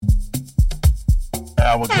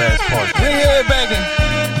Hourglass Podcast. We here, baby.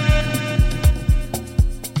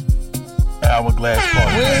 Hourglass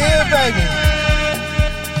Podcast. We here, baby.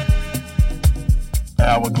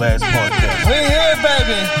 Hourglass Podcast. We here,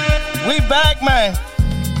 baby. We back, man.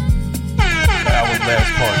 Hourglass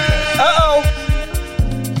Podcast. Uh-oh.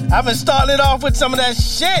 I've been starting it off with some of that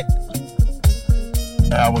shit.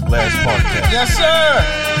 Hourglass Podcast. Yes, sir.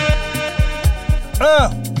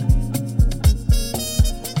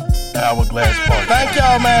 Hourglass Podcast. Thank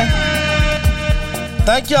y'all, man.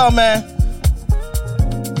 Thank y'all, man.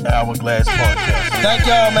 Hourglass Podcast. Thank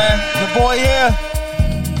y'all, man. Your boy here.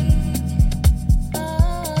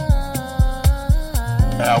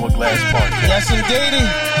 Hourglass Podcast. Yes, indeedy.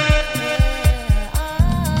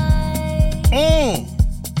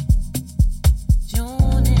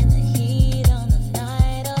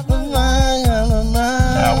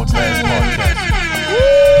 Hourglass Podcast.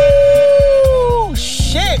 Woo!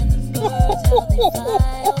 Shit.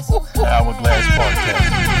 Hourglass Podcast.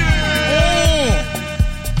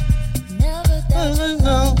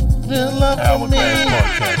 Hourglass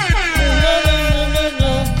Podcast.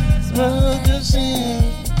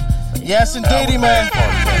 Yes, indeedy, man.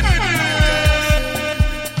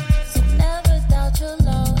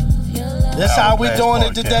 This how we doing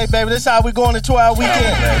it today, baby. This how we going into our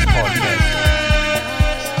weekend.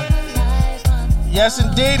 Yes,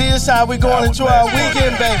 indeedy. This how we going into our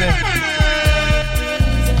weekend, baby.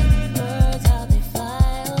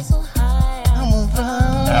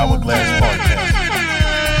 Hourglass Podcast.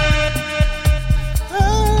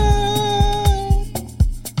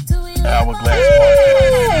 Hourglass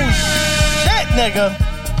Ooh, shit, nigga.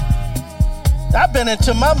 I've been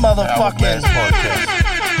into my motherfucking Podcast.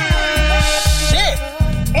 shit.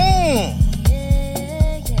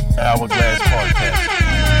 Hourglass Podcast.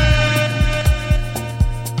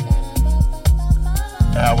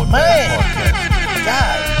 Hourglass Man. Podcast.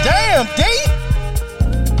 God damn, D.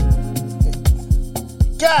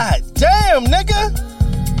 God damn, nigga.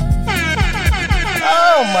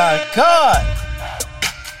 Oh my God.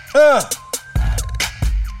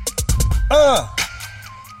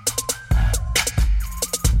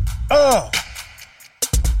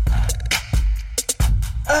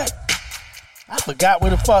 I forgot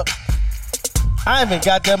where the fuck. I even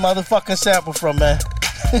got that motherfucking sample from, man.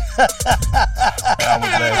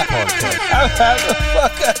 Hourglass Podcast. How the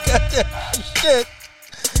fuck I got that shit?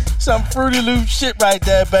 Some Fruity Loop shit right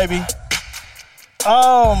there, baby.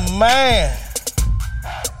 Oh, man.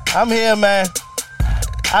 I'm here, man.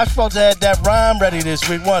 I was supposed to have that rhyme ready this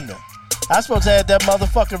week, wasn't I? I was supposed to have that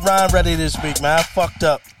motherfucking rhyme ready this week, man. I fucked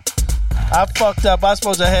up. I was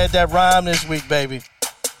supposed to have that rhyme this week, baby.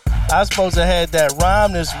 I was supposed to have that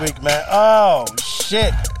rhyme this week, man. Oh,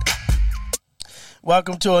 shit.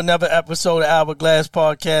 Welcome to another episode of Hourglass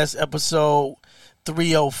Podcast, episode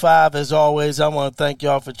 305. As always, I want to thank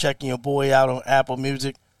y'all for checking your boy out on Apple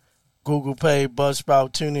Music, Google Play,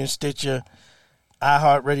 Buzzsprout, TuneIn, Stitcher,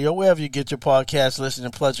 iHeartRadio, wherever you get your podcast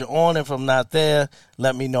listening pleasure on. If I'm not there,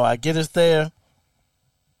 let me know I get us there.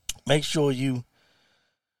 Make sure you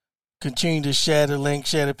continue to share the link,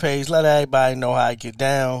 share the page, let everybody know how I get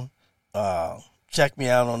down. Check me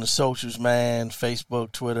out on the socials, man,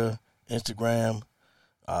 Facebook, Twitter, Instagram.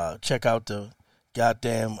 Check out the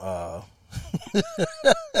goddamn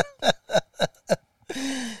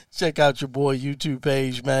check out your boy YouTube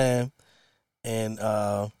page, man. And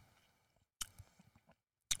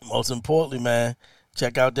most importantly, man,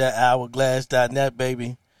 check out that hourglass.net,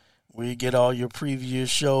 baby, where you get all your previous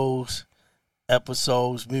shows,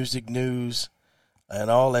 episodes, music news, and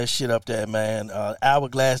all that shit up there, man.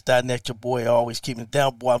 Hourglass.net, your boy always keeping it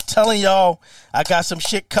down, boy. I'm telling y'all, I got some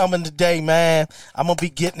shit coming today, man. I'm going to be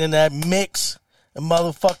getting in that mix a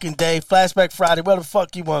motherfucking day. Flashback Friday, whatever the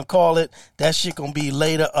fuck you want to call it. That shit going to be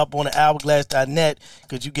later up on the hourglass.net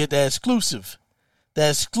because you get that exclusive.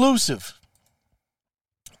 That exclusive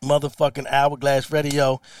motherfucking Hourglass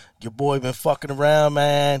Radio. Your boy been fucking around,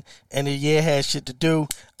 man, and the year had shit to do.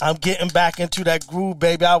 I'm getting back into that groove,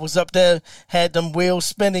 baby. I was up there, had them wheels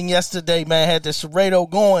spinning yesterday, man. Had the Serato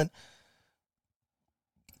going.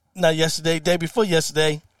 Not yesterday, day before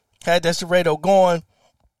yesterday. Had that Serato going,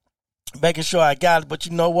 making sure I got it. But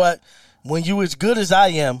you know what? When you as good as I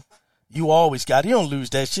am, you always got it. You don't lose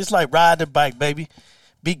that shit. It's like riding a bike, baby.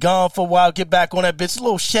 Be gone for a while, get back on that bitch. A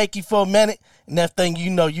little shaky for a minute. And that thing,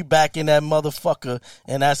 you know, you back in that motherfucker.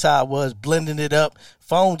 And that's how I was, blending it up.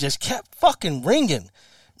 Phone just kept fucking ringing.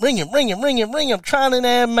 Ringing. I'm trying to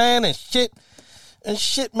there, man, and shit,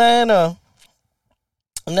 man.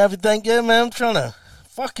 And everything, yeah, man. I'm trying to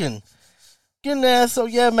fucking Getting there, so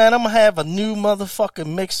yeah, man, I'm gonna have a new motherfucking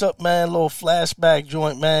mix up, man, little flashback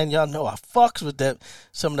joint, man. Y'all know I fucks with that,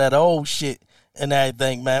 some of that old shit and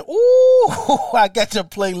everything, man. Ooh, I got the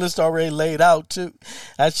playlist already laid out too.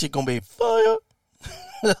 That shit gonna be fire.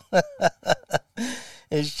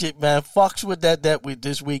 And shit, man, fucks with that with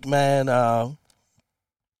this week, man.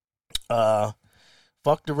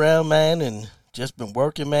 Fucked around, man, and just been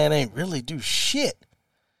working, man. Ain't really do shit.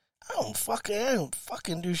 I don't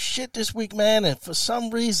fucking do shit this week, man. And for some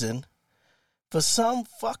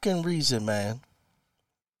fucking reason, man,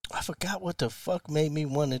 I forgot what the fuck made me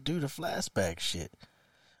want to do the flashback shit.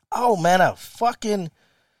 Oh, man, I fucking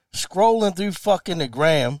scrolling through fucking the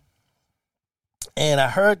gram, and I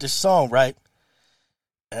heard the song, right?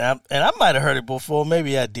 And I might have heard it before,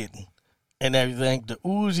 maybe I didn't, and everything. The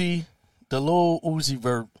Lil Uzi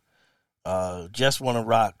Vert. Just Wanna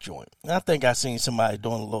Rock joint. I think I seen somebody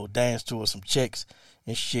doing a little dance to it, some chicks,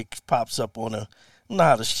 and shit pops up on her. You know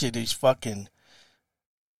how the shit these fucking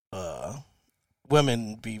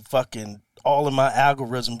women be fucking all in my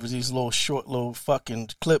algorithm with these little short little fucking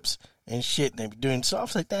clips and shit, and they be doing. So I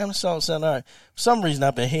was like, damn, this song sound alright. For some reason,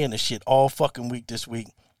 I've been hearing this shit all fucking week this week.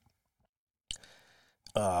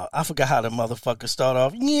 I forgot how the motherfucker start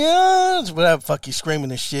off. Yeah, whatever, fuck you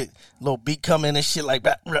screaming and shit. Little beat come in and shit like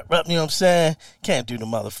that. You know what I'm saying? Can't do the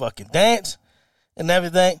motherfucking dance and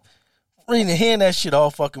everything. Reading and hearing that shit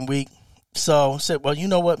all fucking week. So I said, well, you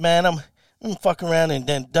know what, man? I'm fucking around and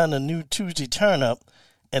then done a new Tuesday turn up.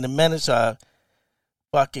 And the minutes I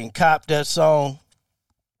fucking copped that song.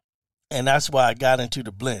 And that's why I got into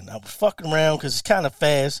the blend. I was fucking around because it's kind of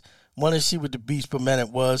fast. Want to see what the beats per minute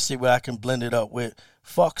was, see what I can blend it up with.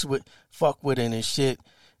 Fuck with it and shit.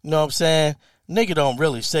 You know what I'm saying? Nigga don't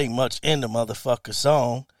really say much in the motherfucker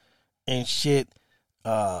song and shit.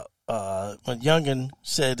 When Youngin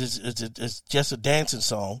said it's just a dancing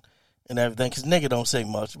song and everything, because nigga don't say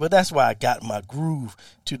much. But that's why I got my groove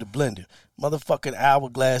to the blender. Motherfucking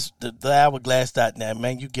Hourglass, the Hourglass.net,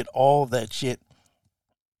 man. You get all that shit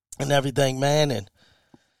and everything, man. And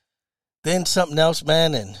then something else,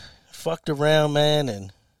 man, and fucked around, man,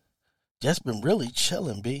 and just been really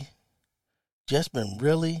chilling, B. Just been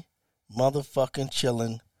really motherfucking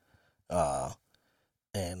chilling. And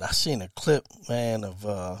I seen a clip, man,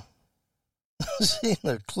 of seen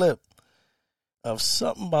a clip of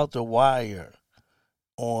something about The Wire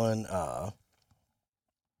on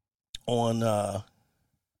one of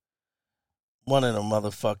the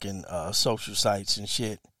motherfucking social sites and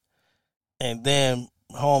shit. And then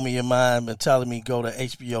homie of mine been telling me go to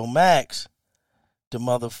HBO Max to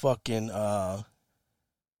motherfucking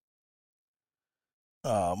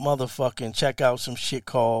check out some shit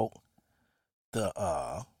called The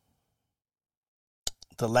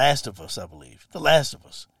Last of Us, I believe. The Last of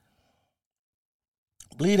Us.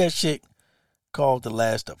 Believe that shit called The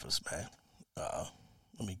Last of Us, man.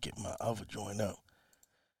 Let me get my other joint up.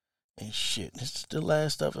 And shit, it's The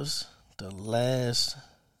Last of Us. The Last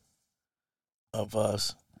of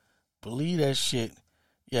Us. Believe that shit.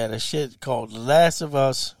 Yeah, that shit called The Last of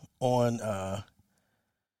Us on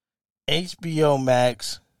HBO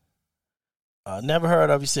Max. Never heard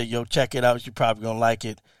of it. He said, yo, check it out. You're probably gonna like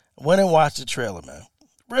it. Went and watched the trailer, man.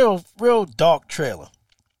 Real dark trailer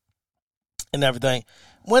and everything.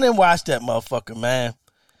 Went and watched that motherfucker, man.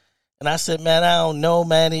 And I said, man, I don't know,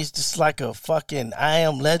 man. He's just like a fucking I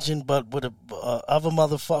Am Legend, but with other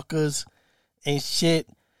motherfuckers and shit.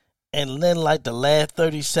 And then, like, the last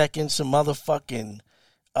 30 seconds, some motherfucking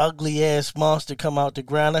ugly-ass monster come out the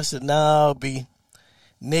ground. I said, no, B.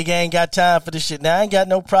 Nigga ain't got time for this shit. Now, I ain't got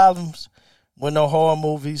no problems with no horror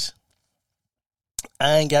movies.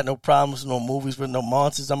 I ain't got no problems with no movies with no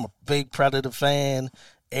monsters. I'm a big Predator fan,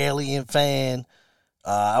 Alien fan.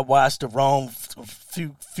 I watched the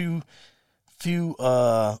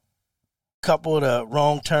couple of the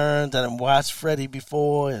Wrong Turns. I watched Freddy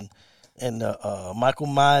before and Michael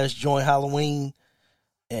Myers joint Halloween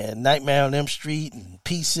and Nightmare on Elm Street and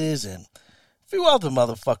Pieces and a few other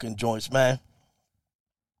motherfucking joints, man.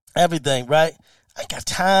 Everything, right? I ain't got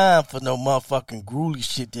time for no motherfucking gruely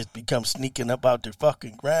shit just become sneaking up out the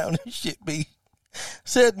fucking ground and shit, B.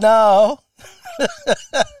 Said, no.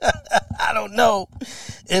 I don't know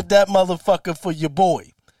if that motherfucker for your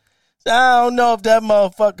boy. I don't know if that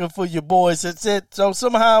motherfucker for your boy. So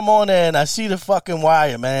somehow I'm on there and I see the fucking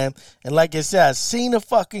Wire, man. And like I said, I seen a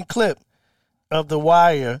fucking clip of The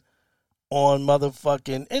Wire on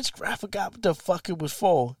motherfucking Instagram. I forgot what the fuck it was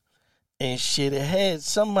for. And shit, it had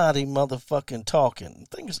somebody motherfucking talking.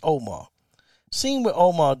 I think it's Omar. Seen with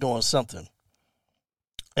Omar doing something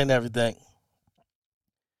and everything.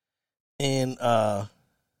 And I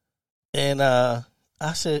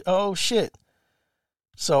said, oh shit.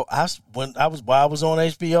 So while I was on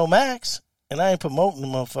HBO Max, and I ain't promoting the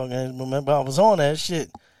motherfucker. I remember I was on that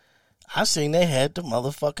shit. I seen they had the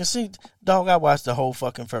motherfucking season. Dog, I watched the whole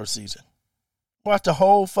fucking first season. Watched the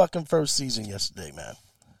whole fucking first season yesterday, man.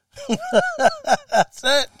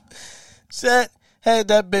 Set. Had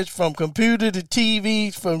that bitch from computer to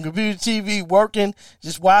TV, working.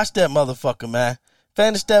 Just watch that motherfucker, man.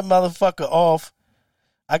 Finished that motherfucker off.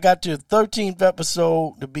 I got to the 13th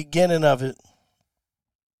episode, the beginning of it,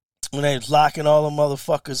 when they was locking all the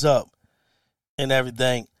motherfuckers up and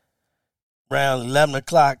everything, around 11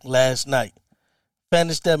 o'clock last night.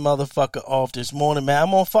 Finished that motherfucker off this morning, man.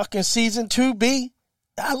 I'm on fucking season 2, B.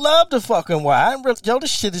 I love the fucking wire. Yo,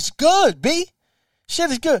 this shit is good, B.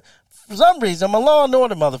 Shit is good. For some reason, I'm a Law and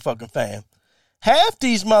Order motherfucking fan. Half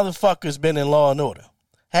these motherfuckers been in Law and Order.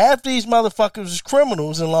 Half these motherfuckers is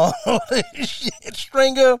criminals in Law and Order. Shit,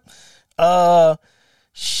 Stringer. A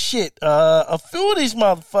few of these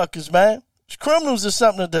motherfuckers, man. Criminals or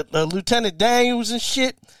something. The Lieutenant Daniels and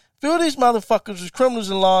shit. A few of these motherfuckers was criminals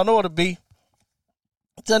in Law and Order, B.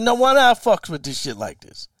 So no wonder I fucks with this shit like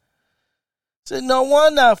this. No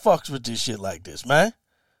wonder I fucks with this shit like this, man.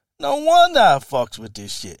 No wonder I fucks with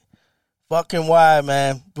this shit. Fucking why,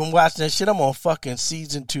 man. Been watching that shit. I'm on fucking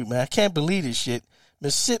season 2, man. I can't believe this shit.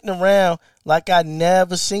 Been sitting around like I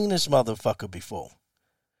never seen this motherfucker before.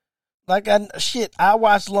 I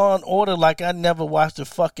watched Law and Order like I never watched a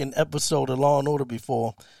fucking episode of Law and Order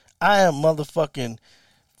before. I am motherfucking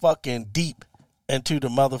fucking deep into the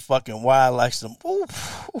motherfucking why like some,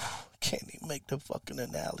 can't even make the fucking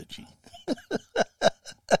analogy.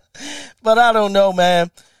 But I don't know, man.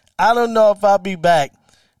 I don't know if I'll be back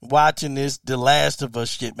watching this The Last of Us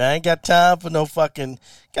shit, man. I ain't got time for no fucking,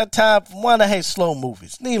 I hate slow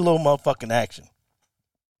movies. Need a little motherfucking action.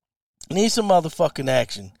 Need some motherfucking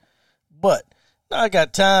action. But now I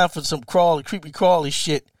got time for some creepy crawly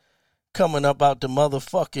shit coming up out the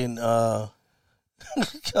motherfucking,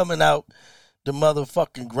 coming out the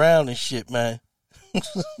motherfucking ground and shit, man.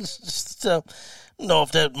 So, I don't know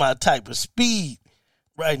if that's my type of speed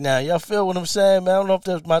right now. Y'all feel what I'm saying, man? I don't know if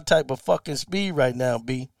that's my type of fucking speed right now,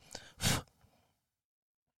 B.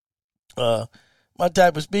 My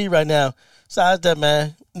type of speed right now. Besides that,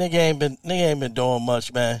 man, nigga ain't been doing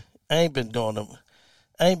much, man. I ain't been doing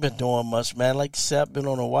much, man. Like I said, I've been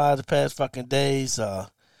on a while the past fucking days.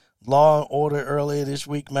 Law and Order earlier this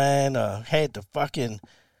week, man. Had the fucking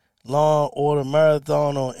Law and Order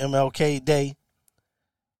marathon on MLK Day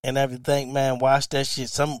and everything, man. Watched that shit.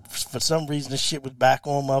 For some reason, the shit was back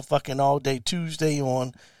on motherfucking all day Tuesday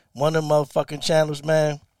on one of the motherfucking channels,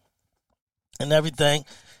 man. And everything.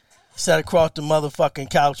 Sat across the motherfucking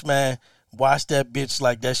couch, man. Watched that bitch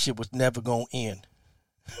like that shit was never gonna end.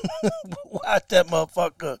 Watch that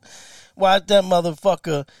motherfucker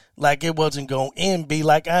like it wasn't gonna end, be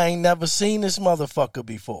like I ain't never seen this motherfucker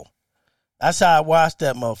before. That's how I watched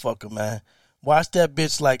that motherfucker, man. Watch that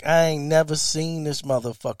bitch like I ain't never seen this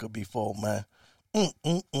motherfucker before, man.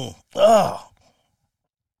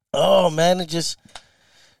 Oh man, it just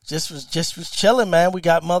was chilling, man. We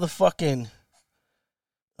got motherfucking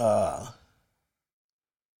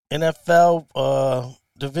NFL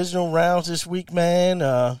divisional rounds this week,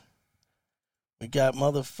 man. We got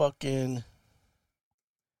motherfucking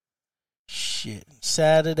shit.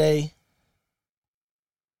 Saturday.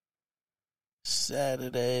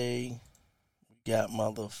 We got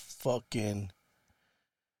motherfucking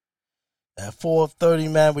at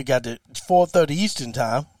 4:30, man. We got the 4:30 Eastern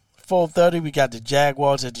time. 4:30, we got the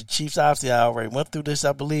Jaguars at the Chiefs. Obviously, I already went through this,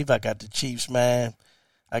 I believe. I got the Chiefs, man.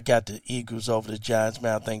 I got the Eagles over the Giants,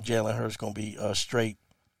 man. I think Jalen Hurts going to be straight.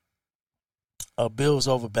 Bills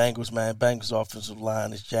over Bengals, man. Bengals offensive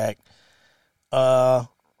line is jacked. I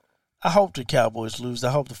hope the Cowboys lose. I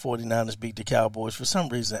hope the 49ers beat the Cowboys. For some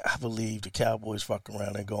reason, I believe the Cowboys fuck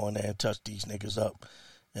around and go in there and touch these niggas up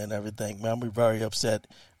and everything. Man, I'm very upset.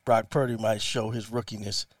 Brock Purdy might show his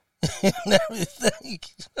rookiness and everything.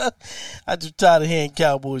 I just tired of hearing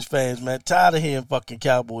Cowboys fans, man. Tired of hearing fucking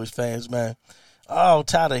Cowboys fans, man. Oh,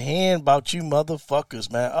 tired of hearing about you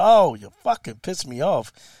motherfuckers, man. Oh, you fucking piss me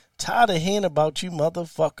off. Tired of hearing about you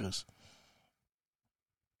motherfuckers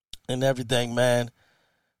and everything, man.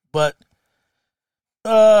 But,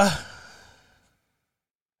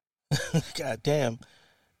 goddamn.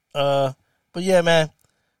 But yeah, man.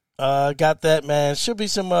 Got that, man. Should be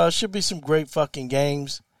some great fucking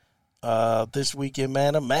games, this weekend,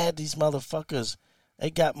 man. I'm mad these motherfuckers.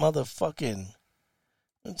 They got motherfucking,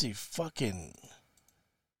 let's see, fucking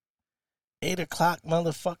 8 o'clock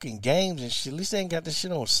motherfucking games and shit. At least they ain't got this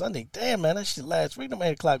shit on Sunday. Damn, man, that shit last week, them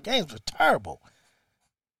 8 o'clock games were terrible.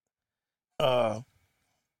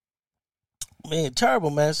 Man,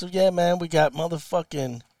 terrible, man. So yeah, man, we got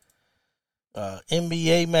motherfucking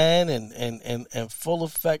NBA, man, and full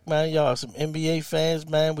effect, man. Y'all some NBA fans,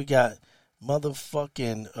 man. We got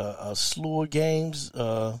motherfucking a slew of games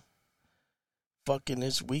fucking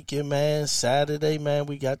this weekend, man. Saturday, man,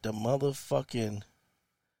 we got the motherfucking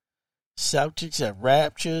Celtics at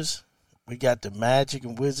Raptors. We got the Magic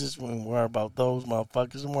and Wizards. We ain't worry about those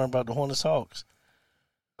motherfuckers. I'm worrying about the Hornets Hawks.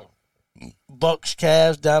 Bucks,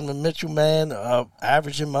 Cavs, Donovan Mitchell, man,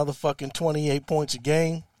 averaging motherfucking 28 points a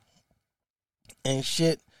game and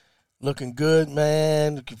shit. Looking good,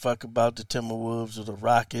 man. You can fuck about the Timberwolves or the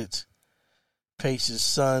Rockets. Pacers,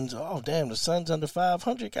 Suns. Oh, damn, the Suns under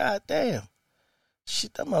 500. God damn.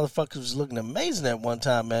 Shit, that motherfucker was looking amazing at one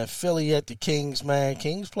time, man. Philly at the Kings, man.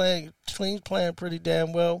 Kings playing pretty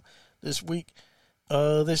damn well this week,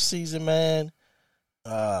 this season, man.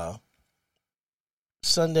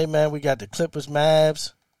 Sunday, man, we got the Clippers,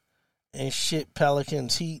 Mavs, and shit,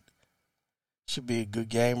 Pelicans, Heat. Should be a good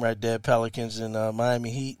game right there, Pelicans and Miami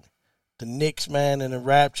Heat. The Knicks, man, and the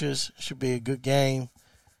Raptors should be a good game.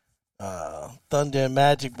 Thunder and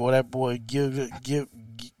Magic, boy, that boy Gilgeous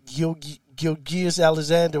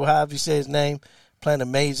Alexander, however you say his name, playing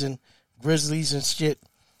amazing. Grizzlies and shit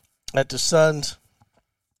at the Suns.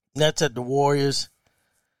 Nets at the Warriors.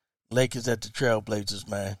 Lakers at the Trailblazers,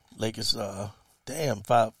 man. Lakers, damn,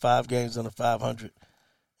 five games under 500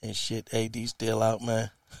 and shit. AD still out, man.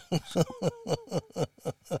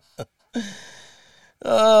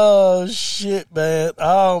 Oh shit, man.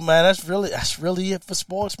 Oh man, that's really it for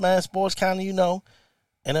sports, man. Sports kind of,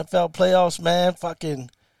 NFL playoffs, man. Fucking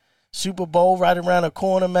Super Bowl right around the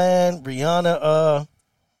corner, man. Rihanna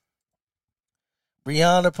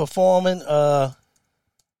performing.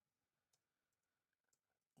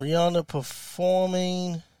 Rihanna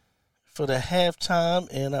performing for the halftime,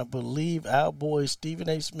 and I believe our boy Stephen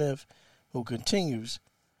A. Smith, who continues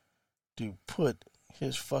to put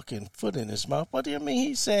his fucking foot in his mouth. What do you mean?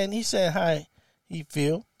 He saying how he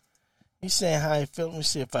feel. He's saying how he feel. Let me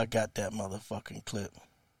see if I got that motherfucking clip.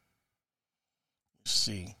 Let's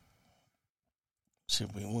see. See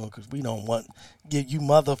if we want, because we don't want to give you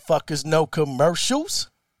motherfuckers no commercials.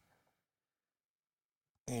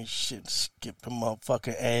 And shit, skip the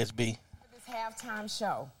motherfucking ass B. This halftime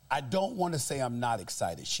show. I don't want to say I'm not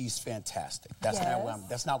excited. She's fantastic. That's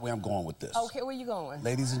not where I'm going with this. Okay, where you going?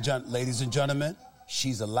 Ladies and gentlemen,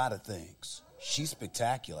 she's a lot of things. She's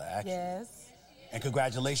spectacular, actually. Yes. And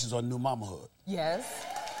congratulations on new mamahood. Yes.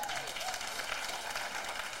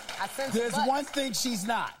 There's one thing she's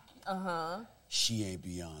not. Uh-huh. She ain't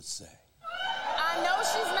Beyonce. I know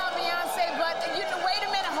she's not Beyonce, but wait a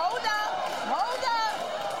minute. Hold up.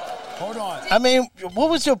 Hold on. I mean, what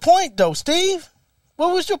was your point, though, Steve?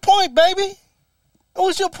 What was your point, baby? What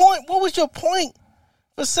was your point? What was your point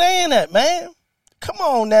for saying that, man? Come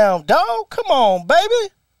on now, dog. Come on, baby.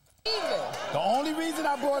 The only reason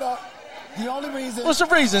I brought up, What's the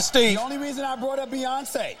reason, Steve? The only reason I brought up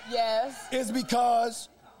Beyonce. Yes. Is because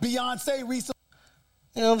Beyonce recently.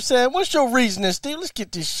 You know what I'm saying? What's your reasoning, Steve? Let's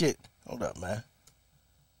get this shit. Hold up, man.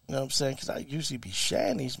 You know what I'm saying? Because I usually be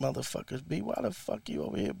shying these motherfuckers. B, why the fuck you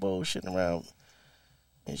over here bullshitting around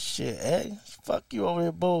and shit, eh? Fuck you over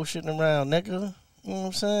here bullshitting around, nigga. You know what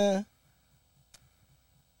I'm saying?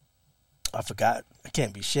 I forgot. I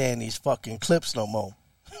can't be sharing these fucking clips no more.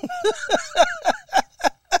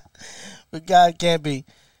 But God can't be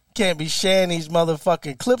sharing these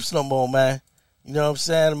motherfucking clips no more, man. You know what I'm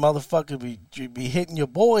saying? The motherfucker be hitting your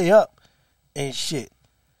boy up and shit.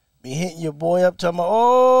 Be hitting your boy up talking about,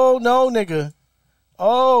 oh, no, nigga.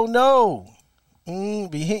 Oh, no.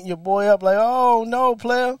 Be hitting your boy up like, oh, no,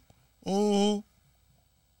 player. I'm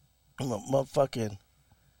a motherfucking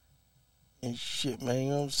and shit, man. You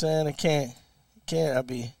know what I'm saying? I can't. I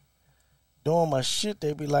be doing my shit.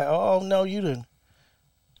 They be like, oh, no, you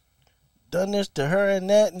done this to her and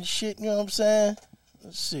that and shit. You know what I'm saying?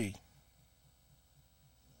 Let's see.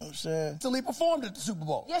 You know what I'm saying? Recently performed at the Super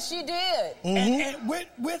Bowl. Yes, she did. And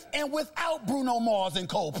with and without Bruno Mars and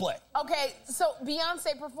Coldplay. Okay, so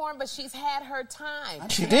Beyonce performed, but she's had her time.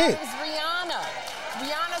 She did. It's Rihanna.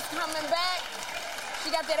 Rihanna's coming back. She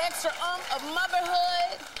got that extra of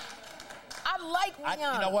motherhood. I like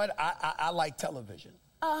Rihanna. You know what? I like television.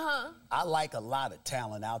 Uh-huh. I like a lot of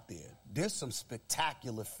talent out there. There's some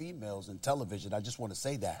spectacular females in television. I just want to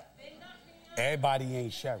say that. Everybody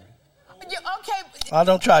ain't Sherry. Okay. I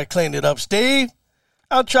don't try to clean it up, Steve.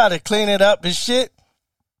 I'll try to clean it up and shit.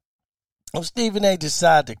 If Stephen A.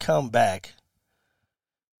 decide to come back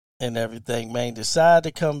and everything, man, decide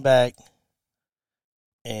to come back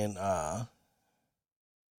and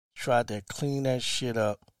try to clean that shit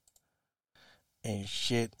up and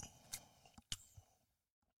shit.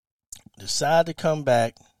 decide to come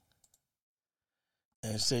back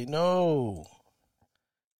and say, no,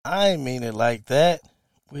 I ain't mean it like that.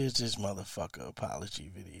 Where's this motherfucker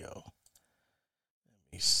apology video?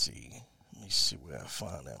 Let me see. Let me see where I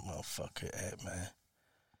find that motherfucker at, man.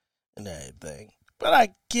 And everything. But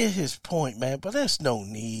I get his point, man. But there's no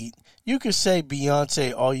need. You could say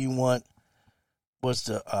Beyonce all you want was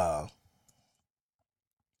the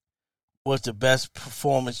best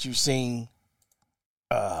performance you've seen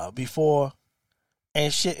before.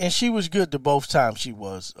 And she was good the both times she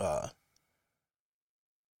was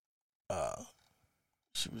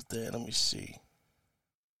there. Let me see.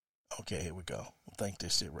 Okay, here we go. I think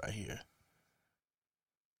this is it right here.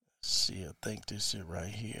 I think this is it right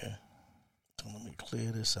here. So let me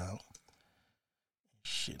clear this out.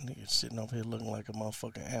 Shit, nigga sitting up here looking like a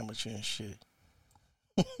motherfucking amateur and shit.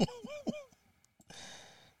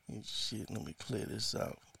 Shit, let me clear this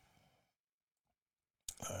out.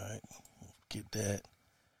 Alright, get that.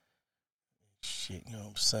 Shit, you know what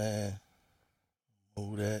I'm saying?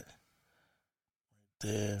 Move that. Right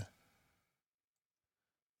there.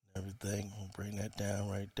 Everything. We'll bring that down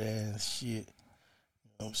right there and shit. You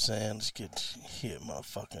know what I'm saying? Let's get here,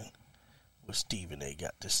 motherfucking, what Stephen A.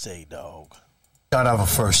 got to say, dog. Got out of a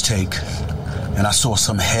first take, and I saw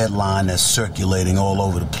some headline that's circulating all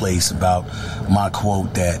over the place about my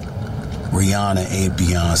quote that Rihanna ain't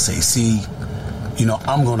Beyonce. See, you know,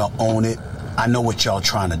 I'm going to own it. I know what y'all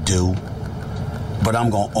trying to do, but I'm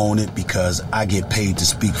going to own it because I get paid to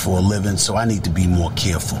speak for a living, so I need to be more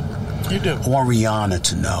careful. You do. I want Rihanna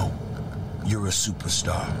to know you're a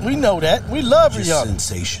superstar. We know that. We love You're Rihanna.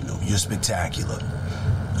 sensational. You're spectacular.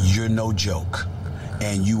 You're no joke.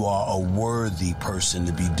 And you are a worthy person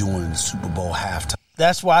to be doing the Super Bowl halftime.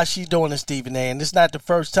 That's why she's doing it, Stephen A. And it's not the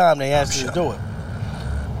first time they asked her to do it.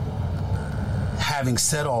 Having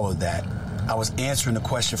said all of that, I was answering a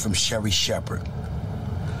question from Sherry Shepherd,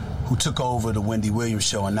 who took over the Wendy Williams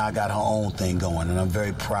show and now got her own thing going, and I'm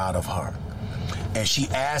very proud of her. And she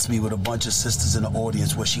asked me with a bunch of sisters in the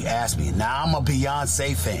audience what she asked me. Now, I'm a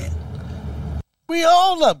Beyonce fan. We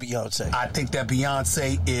all love Beyonce. I think that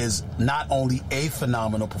Beyonce is not only a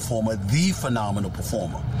phenomenal performer, the phenomenal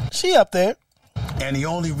performer. She up there. And the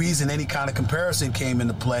only reason any kind of comparison came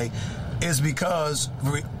into play is because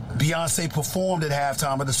Beyonce performed at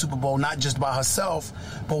halftime of the Super Bowl, not just by herself,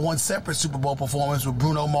 but one separate Super Bowl performance with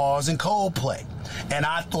Bruno Mars and Coldplay. And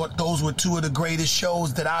I thought those were two of the greatest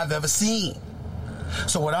shows that I've ever seen.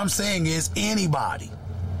 So what I'm saying is anybody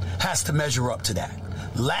has to measure up to that.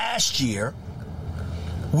 Last year,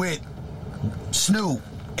 with Snoop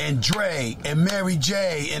and Dre and Mary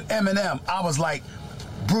J and Eminem, I was like,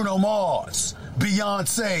 Bruno Mars,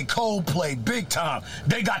 Beyonce, Coldplay, big time.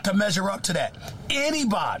 They got to measure up to that.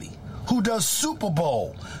 Anybody who does Super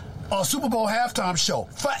Bowl or Super Bowl halftime show,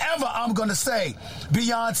 forever I'm going to say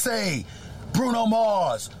Beyonce, Bruno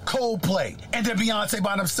Mars, Coldplay, and then Beyonce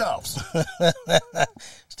by themselves.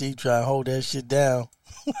 Steve trying to hold that shit down.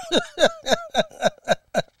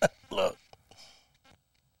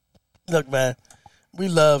 Look, man, we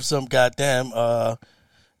love some goddamn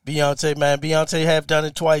Beyonce, man. Beyonce have done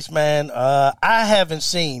it twice, man. I haven't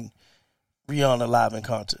seen Rihanna live in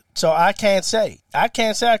concert, so I can't say. I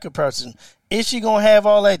could person. Is she going to have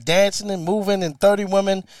all that dancing and moving and 30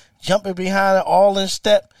 women jumping behind her all in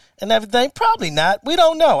step and everything? Probably not. We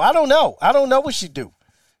don't know. I don't know. I don't know what she do.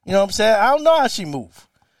 You know what I'm saying? I don't know how she move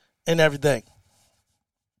and everything.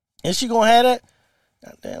 Is she going to have that?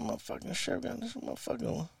 Goddamn, my fucking shirt got this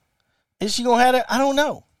motherfucking one. Is she gonna have that? I don't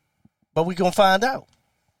know, but we gonna find out.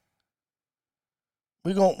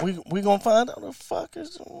 We gonna find out. The fuck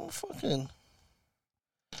is fucking?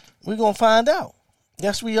 We gonna find out.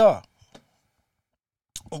 Yes, we are.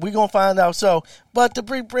 We gonna find out. So, but to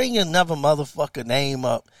bring another motherfucker name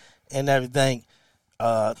up and everything,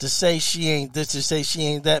 to say she ain't this, to say she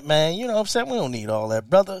ain't that, man. You know what I'm saying? We don't need all that,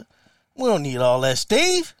 brother. We don't need all that,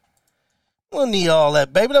 Steve. We don't need all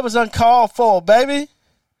that, baby. That was uncalled for, baby.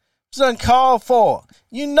 It's uncalled for.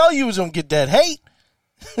 You know you was gonna get that hate.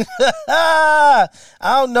 I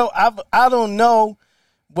don't know. I don't know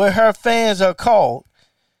what her fans are called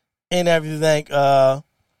and everything. But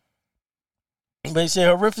they say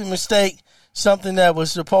horrific mistake. Something that was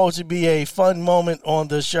supposed to be a fun moment on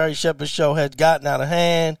the Sherry Shepherd show had gotten out of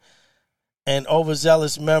hand. An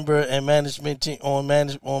overzealous member and management team on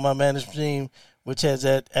my management team, which has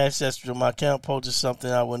had access to my account, posted something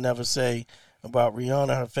I will never say about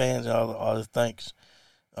Rihanna, her fans, and all the thanks.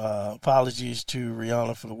 Apologies to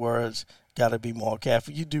Rihanna for the words. Got to be more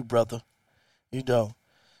careful. You do, brother. You do.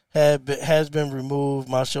 Has been removed.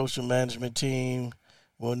 My social management team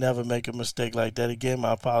We'll never make a mistake like that again.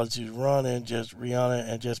 My apologies, Rihanna,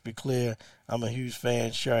 and just be clear, I'm a huge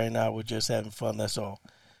fan. Sherry and I were just having fun. That's all.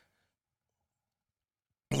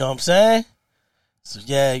 You know what I'm saying? So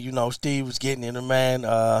yeah, Steve was getting in her, man.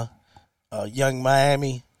 Young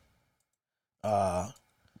Miami.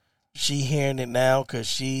 She hearing it now because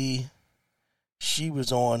she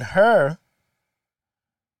was on her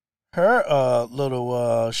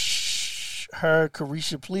little her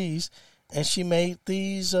Carisha Please, and she made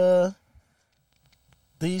these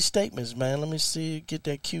statements, man. Let me see, get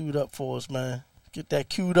that queued up for us, man. Get that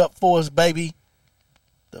queued up for us, baby.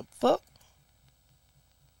 The fuck?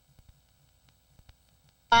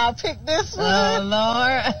 I'll pick this one. Oh,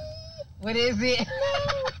 Lord. What is it?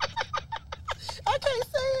 I can't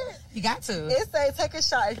say it. You got to. It say take a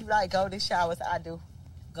shower if you like golden showers. I do.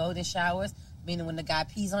 Golden showers, meaning when the guy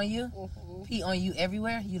pees on you? Mm-hmm. Pee on you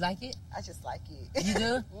everywhere? You like it? I just like it. You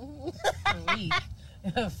do? Freak.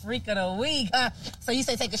 Freak of the week, huh? So you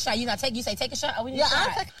say take a shot. You say take a shot? Oh, we need a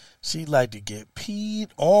shot. She like to get peed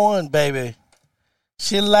on, baby.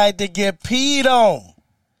 She like to get peed on.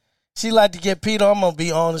 She like to get peed on. I'm going to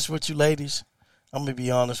be honest with you, ladies. I'm going to be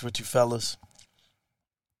honest with you, fellas.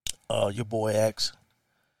 Your boy X.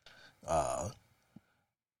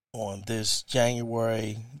 On this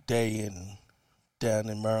January day down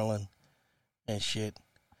in Maryland and shit,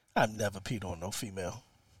 I've never peed on no female.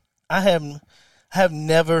 I have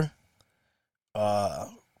never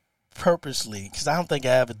purposely, because I don't think I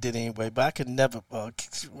ever did anyway, but I could never, I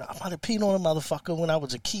might have peed on a motherfucker when I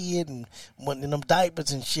was a kid and went in them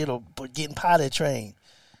diapers and shit or getting potty trained.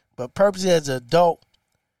 But purposely as an adult,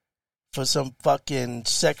 for some fucking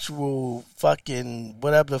sexual fucking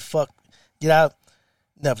whatever the fuck, get out,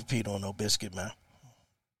 never peed on no biscuit, man.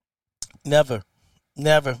 Never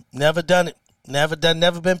done it. Never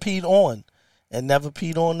been peed on, and never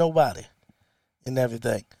peed on nobody, and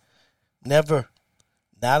everything. Never.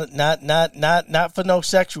 Not for no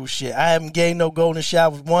sexual shit. I haven't gave no golden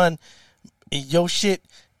showers. One, your shit,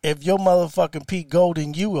 if your motherfucking pee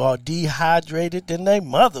golden, you are dehydrated than they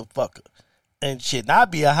motherfucker. And shit, and I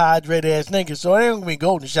be a hydrated ass nigga, so it ain't gonna be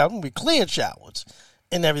golden showers, it's gonna be clear showers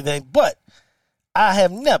and everything. But I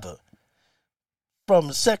have never,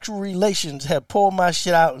 from sexual relations, have pulled my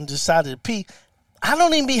shit out and decided to pee. I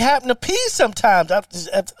don't even be having to pee sometimes.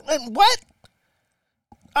 What?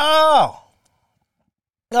 Oh,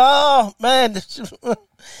 man.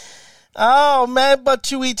 Oh, man, but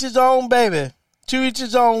to each his own, baby. To each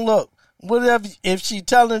his own. Look, whatever, if she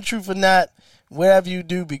telling the truth or not, whatever you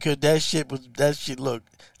do, because that shit, look,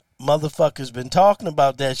 motherfuckers been talking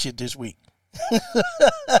about that shit this week.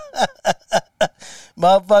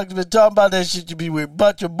 Motherfuckers been talking about that shit to be weird.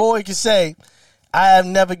 But your boy can say, I have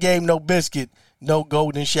never gave no biscuit no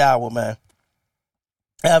golden shower, man.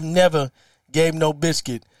 I have never gave no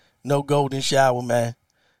biscuit no golden shower, man.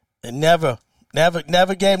 And never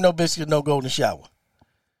gave no biscuit no golden shower.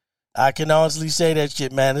 I can honestly say that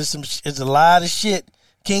shit, man. It's a lot of shit,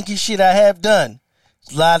 kinky shit I have done.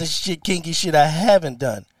 It's a lot of shit, kinky shit I haven't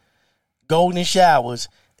done. Golden showers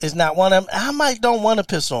is not one of them. I might don't want to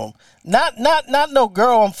piss on them. Not no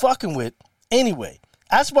girl I'm fucking with. Anyway,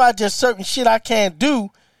 that's why just certain shit I can't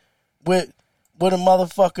do with a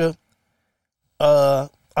motherfucker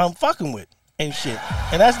I'm fucking with and shit.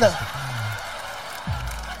 And that's not.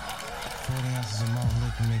 40 ounces of malt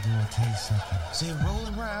liquor make me want to taste something. Say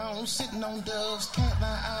rolling around, sitting on doves, can't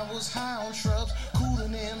lie, I was high on shrubs,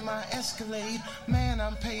 cooling in my Escalade. Man,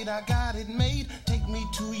 I'm paid, I got it made. Take me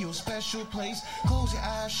to your special place. Close your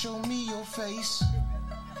eyes, show me your face.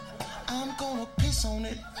 I'm gonna piss on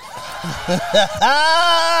it.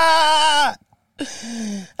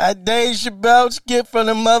 A Dave Chappelle skit from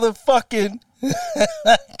the motherfucking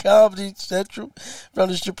Comedy Central from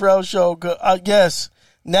the Chappelle Show. Yes,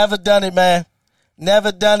 never done it, man.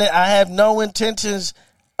 Never done it. I have no intentions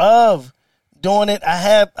of doing it.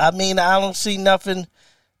 I don't see nothing.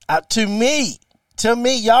 To me,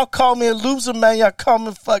 y'all call me a loser, man. Y'all call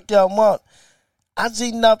me fuck y'all want. I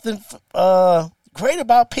see nothing great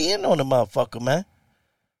about peeing on the motherfucker, man.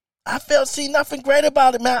 See nothing great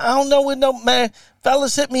about it, man. I don't know what no, man.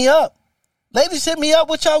 Fellas, hit me up. Ladies, hit me up.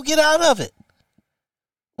 What y'all get out of it?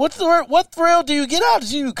 What thrill do you get out of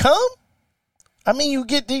it? Do you come? I mean, you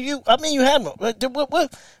have no.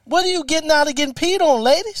 What are you getting out of getting peed on,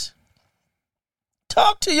 ladies?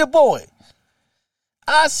 Talk to your boy.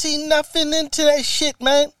 I see nothing into that shit,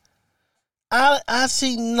 man. I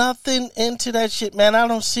see nothing into that shit, man. I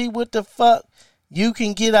don't see what the fuck you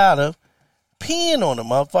can get out of peeing on a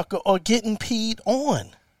motherfucker or getting peed on.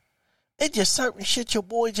 It's just certain shit your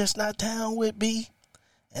boy just not down with, B.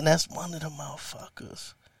 And that's one of the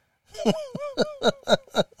motherfuckers.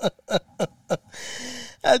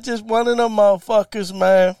 That's just one of them motherfuckers,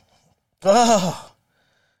 man.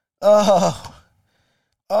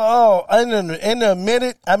 In a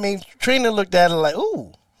minute, I mean, Trina looked at her like,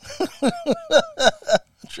 ooh.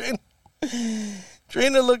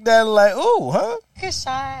 Trina looked at her like, ooh, huh? Good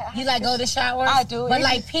shot. You like go to shower? I do. But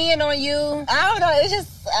like peeing on you? I don't know.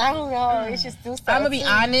 I don't know. It's just do something. I'm going to be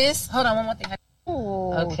honest. Hold on, one more thing.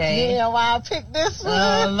 Ooh, Okay. Yeah, why I picked this one?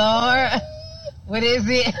 Oh, Lord. What is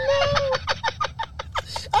it?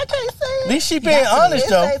 I can't say it. At least she being honest,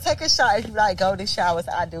 though. Say, take a shot if you like golden showers.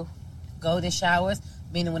 I do. Golden showers,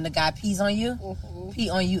 meaning when the guy pees on you? Pee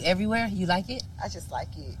on you everywhere? You like it? I just like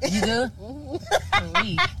it. You do?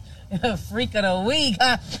 Freak of the week,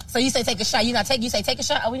 huh? So you say take a shot. You say take a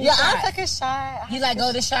shot? Oh, we need a shot. I take a shot. You like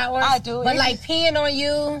go to shower? I do. But like peeing on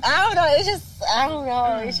you? I don't know. I don't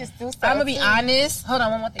know. It's just do something. I'm going to be honest. Hold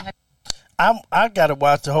on, one more thing. I got to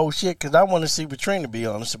watch the whole shit because I want to see what Trina be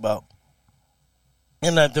honest about.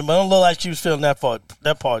 And it don't look like she was feeling that part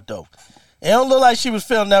though. It don't look like she was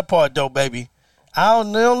feeling that part though, baby. It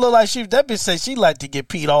don't look like that bitch said she like to get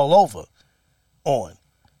peed all over on.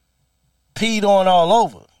 Peed on all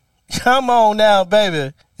over. Come on now,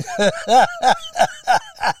 baby.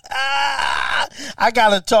 I got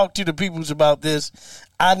to talk to the peoples about this.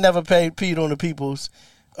 I never peed on the peoples.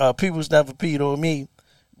 Peoples never peed on me.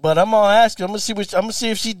 But I'm going to ask her. I'm going to see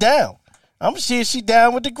if she down. I'm going to see if she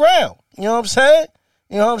down with the ground. You know what I'm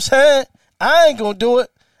saying? I ain't going to do it.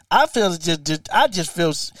 I'm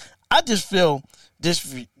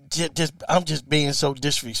just being so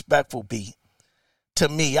disrespectful, B. To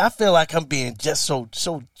me, I feel like I'm being just so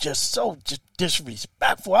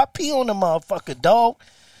disrespectful. I pee on the motherfucker, dog.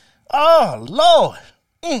 Oh, Lord.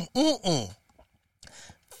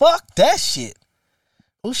 Fuck that shit.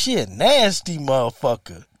 Oh, she a nasty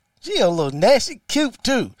motherfucker. She a little nasty, cute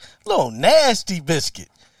too. Little nasty biscuit.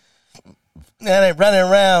 Now they running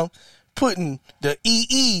around putting the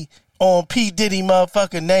EE on P. Diddy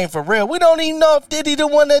motherfucking name for real. We don't even know if Diddy the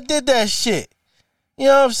one that did that shit. You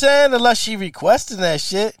know what I'm saying? Unless she requested that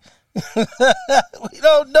shit. We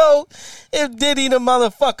don't know if Diddy the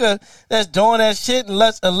motherfucker that's doing that shit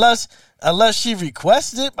unless she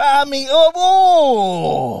requested it. But I mean,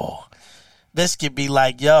 Biscuit be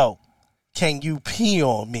like, yo, can you pee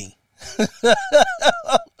on me?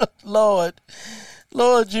 Lord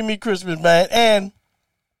Jimmy Christmas, man. And,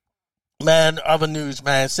 man, other news,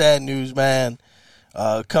 man, sad news, man,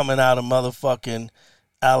 coming out of motherfucking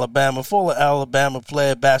Alabama. Former Alabama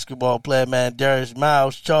basketball player, man, Darius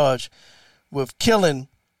Miles, charged with killing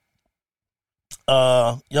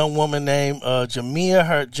a young woman named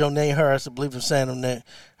Jonay Harris, I believe I'm saying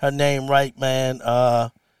her name right, man.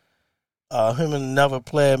 Him and another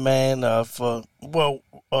player, man, word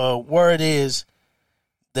is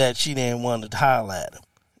that she didn't want to highlight him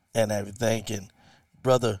and everything. And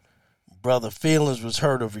brother feelings was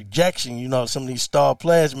hurt of rejection. You know, some of these star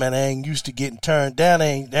players, man, they ain't used to getting turned down.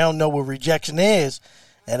 They don't know what rejection is,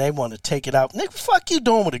 and they want to take it out. Nigga, fuck you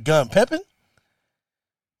doing with a gun, pimping?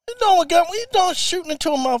 You doing with a gun? What you doing shooting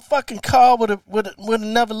into a motherfucking car with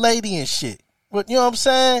another lady and shit? You know what I'm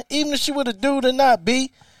saying? Even if she with a dude or not,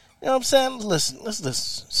 B. You know what I'm saying? Let's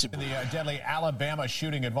listen. The deadly Alabama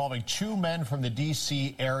shooting involving two men from the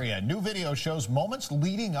D.C. area. New video shows moments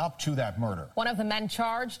leading up to that murder. One of the men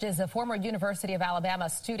charged is a former University of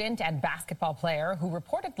Alabama student and basketball player who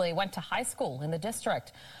reportedly went to high school in the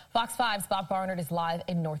district. Fox 5's Bob Barnard is live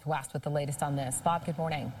in Northwest with the latest on this. Bob, good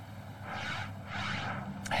morning.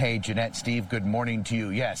 Hey, Jeanette, Steve, good morning to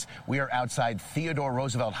you. Yes, we are outside Theodore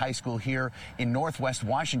Roosevelt High School here in Northwest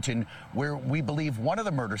Washington, where we believe one of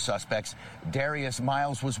the murder suspects, Darius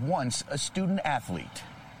Miles, was once a student athlete.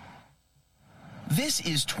 This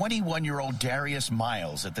is 21-year-old Darius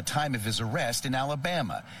Miles at the time of his arrest in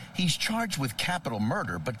Alabama. He's charged with capital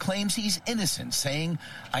murder, but claims he's innocent, saying,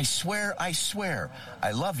 I swear, I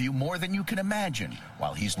love you more than you can imagine,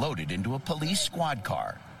 while he's loaded into a police squad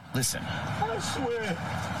car. Listen. I swear,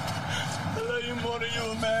 I love you more than you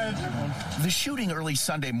imagine. The shooting early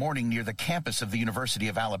Sunday morning near the campus of the University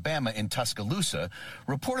of Alabama in Tuscaloosa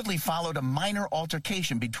reportedly followed a minor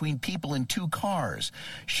altercation between people in two cars.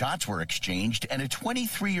 Shots were exchanged, and a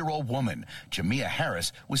 23-year-old woman, Jamia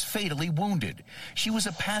Harris, was fatally wounded. She was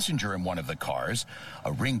a passenger in one of the cars.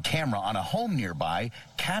 A Ring camera on a home nearby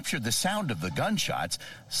captured the sound of the gunshots.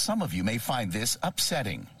 Some of you may find this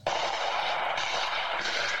upsetting.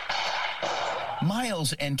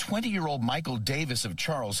 Miles and 20-year-old Michael Davis of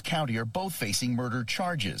Charles County are both facing murder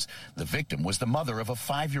charges. The victim was the mother of a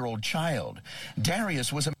 5-year-old child.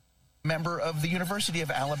 Darius was a member of the University of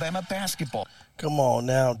Alabama basketball. Come on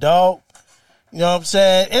now, dog. You know what I'm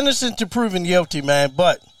saying? Innocent to proven guilty, man.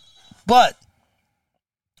 But,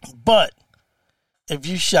 if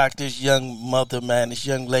you shock this young mother, man, this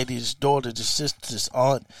young lady, this daughter, this sister, this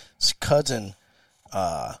aunt, this cousin,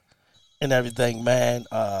 and everything, man,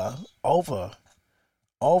 over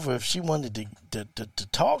if she wanted to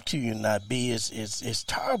talk to you and not be, it's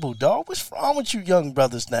terrible, dog. What's wrong with you young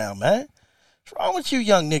brothers now, man? What's wrong with you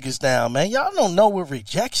young niggas now, man? Y'all don't know what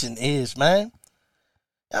rejection is, man.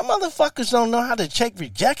 Y'all motherfuckers don't know how to check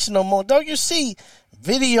rejection no more. Don't you see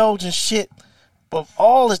videos and shit but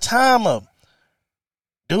all the time of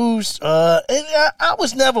dudes, and I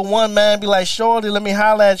was never one, man, be like, shorty, let me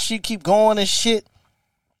holler at she keep going and shit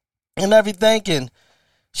and everything, and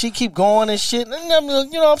she keep going and shit. And you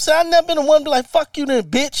know what I'm saying? I never been the one to be like, fuck you then,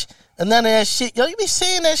 bitch, and none of that shit. Yo, you be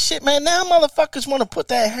saying that shit, man. Now motherfuckers want to put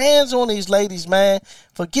their hands on these ladies, man,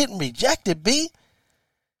 for getting rejected, B.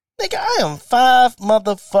 Nigga, I am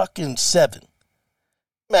 5'7".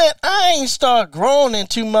 Man, I ain't start growing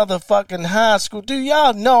into motherfucking high school. Do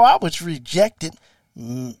y'all know I was rejected?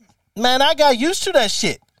 Man, I got used to that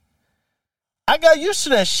shit. Man,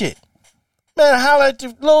 I holler at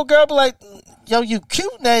the little girl, be like, yo, you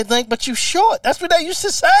cute and everything, but you short. That's what they used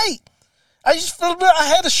to say. I used to feel I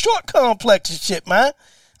had a short complex and shit, man.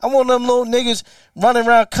 I'm one of them little niggas running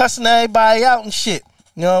around cussing everybody out and shit.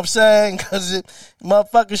 You know what I'm saying? Because it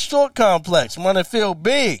motherfucking short complex. I want to feel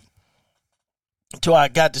big. Until I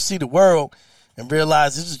got to see the world and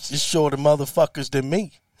realize it's shorter motherfuckers than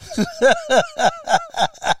me.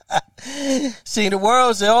 See the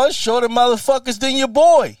world say, oh, it's shorter motherfuckers than your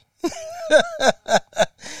boy.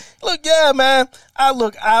 Look, yeah, man. I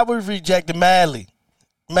was rejected madly.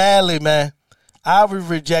 Madly, man. I was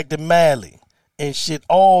rejected madly. And shit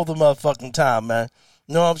all the motherfucking time, man.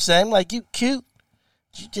 You know what I'm saying? I'm like, you cute.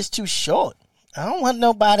 You just too short. I don't want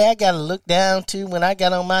nobody I gotta look down to when I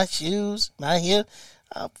got on my shoes, my heel.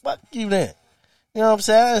 Oh, fuck you then. You know what I'm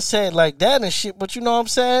saying? I didn't say it like that and shit, but you know what I'm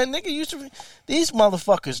saying? Nigga used to, these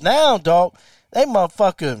motherfuckers now, dog, they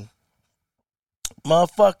motherfucking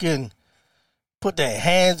put their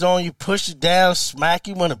hands on you, push you down, smack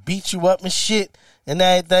you, want to beat you up and shit and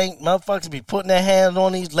everything. Motherfuckers be putting their hands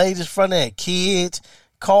on these ladies in front of their kids,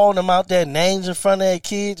 calling them out their names in front of their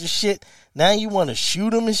kids and shit. Now you want to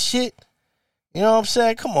shoot them and shit. You know what I'm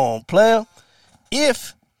saying? Come on, player.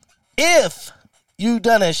 If you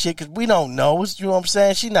done that shit, because we don't know, you know what I'm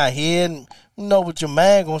saying? She not here, and we know what your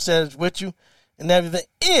man gonna say is with you and everything.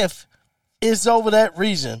 If it's over that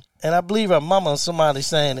reason, and I believe her mama or somebody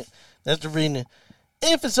saying it, that's the reason.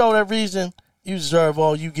 If it's over that reason, you deserve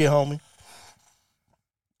all you get, homie.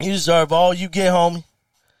 You deserve all you get, homie.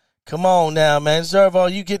 Come on now, man. Deserve all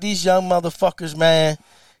you get. These young motherfuckers, man,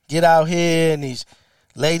 get out here and these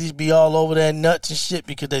ladies be all over their nuts and shit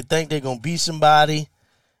because they think they're going to be somebody.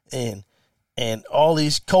 And all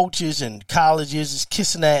these coaches and colleges is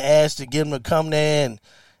kissing their ass to get them to come there.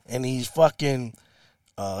 And these fucking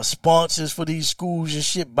sponsors for these schools and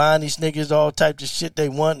shit buying these niggas all types of shit they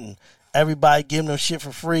want. And everybody giving them shit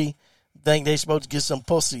for free. Think they supposed to get some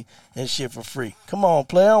pussy and shit for free. Come on,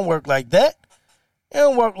 player. It don't work like that. It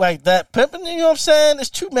don't work like that, pimping. You know what I'm saying? There's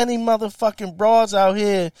too many motherfucking broads out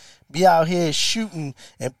here be out here shooting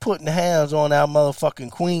and putting hands on our motherfucking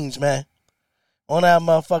queens, man. On our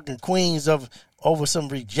motherfucking queens over some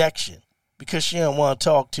rejection because she don't want to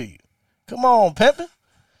talk to you. Come on, pimping.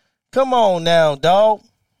 Come on now, dog.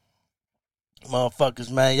 Motherfuckers,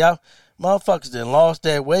 man. Y'all motherfuckers done lost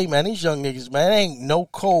their way, man. These young niggas, man, ain't no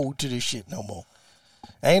code to this shit no more.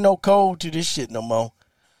 Ain't no code to this shit no more.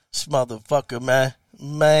 This motherfucker, man.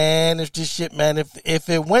 Man, if this shit, man, if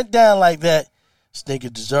it went down like that, this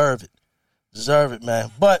nigga deserve it. Deserve it, man.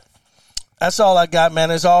 But that's all I got, man.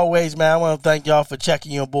 As always, man, I want to thank y'all for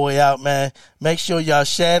checking your boy out, man. Make sure y'all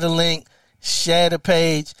share the link, share the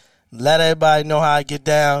page, let everybody know how I get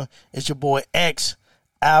down. It's your boy X,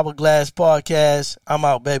 Hourglass Podcast. I'm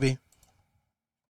out, baby.